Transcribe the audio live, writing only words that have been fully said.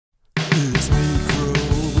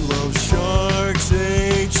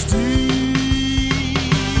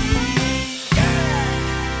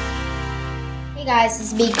guys,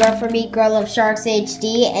 this is Miko from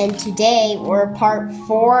MicroLovesSharksHD, and today we're part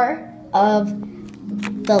 4 of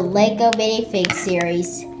the Lego Minifig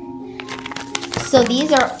series. So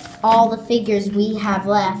these are all the figures we have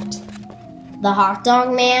left. The Hot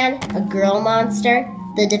Dog Man, a Girl Monster,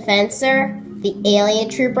 the Defensor, the Alien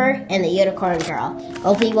Trooper, and the Unicorn Girl.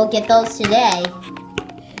 Hopefully we'll get those today.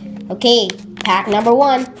 Okay, pack number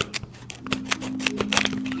 1.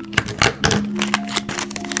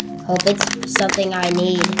 Hope it's something I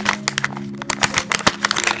need.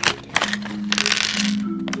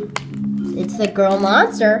 It's the Girl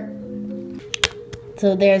Monster.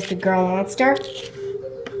 So there's the Girl Monster.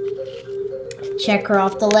 Check her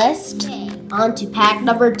off the list. On to pack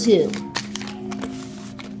number 2.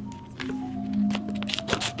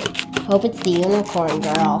 Hope it's the Unicorn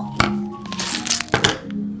Girl.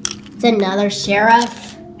 It's another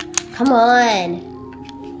sheriff. Come on.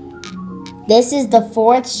 This is the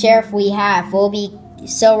 4th sheriff we have. We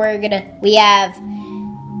have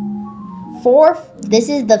 4. This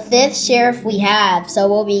is the 5th sheriff we have, so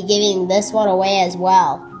we'll be giving this one away as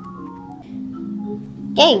well.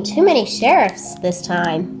 Getting too many sheriffs this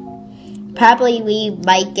time. Probably we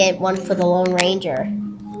might get one for the Lone Ranger.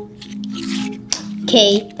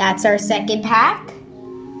 Okay, that's our 2nd pack.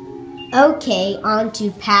 Okay, on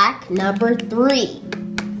to pack number 3.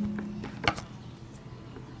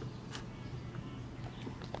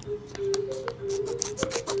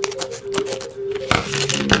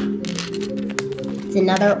 It's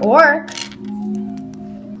another orc.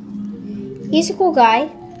 He's a cool guy.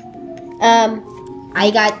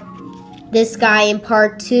 I got this guy in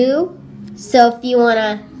part 2. So if you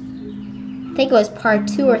wanna, I think it was part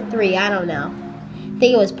 2 or 3. I don't know. I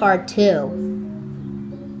think it was part 2.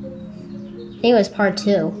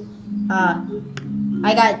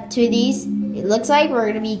 I got 2 of these. It looks like we're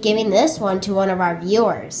gonna be giving this one to one of our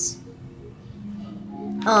viewers.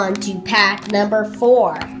 On to pack number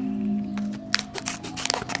 4.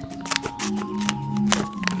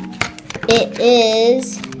 It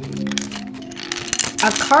is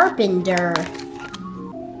a carpenter.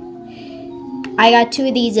 I got 2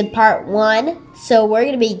 of these in part 1, so we're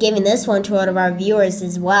going to be giving this one to one of our viewers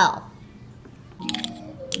as well.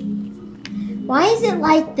 Why is it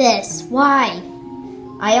like this? Why?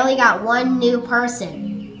 I only got 1 new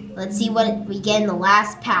person. Let's see what we get in the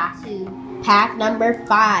last pack. Pack number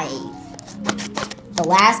 5. The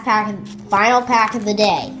last pack, final pack of the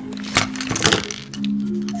day.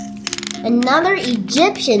 Another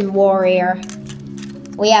Egyptian warrior.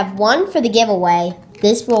 We have 1 for the giveaway.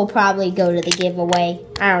 This will probably go to the giveaway.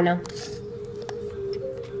 I don't know.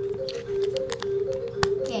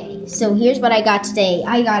 Okay, so here's what I got today.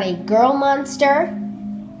 I got a Girl Monster,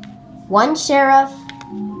 1 Sheriff,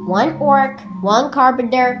 1 Orc, 1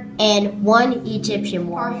 Carpenter, and 1 Egyptian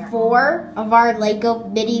warrior. Part 4 of our Lego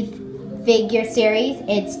Minifigure series,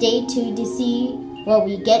 and stay tuned to see what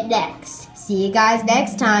we get next. See you guys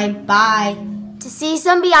next time. Bye. To see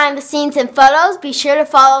some behind the scenes and photos, be sure to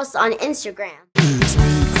follow us on Instagram.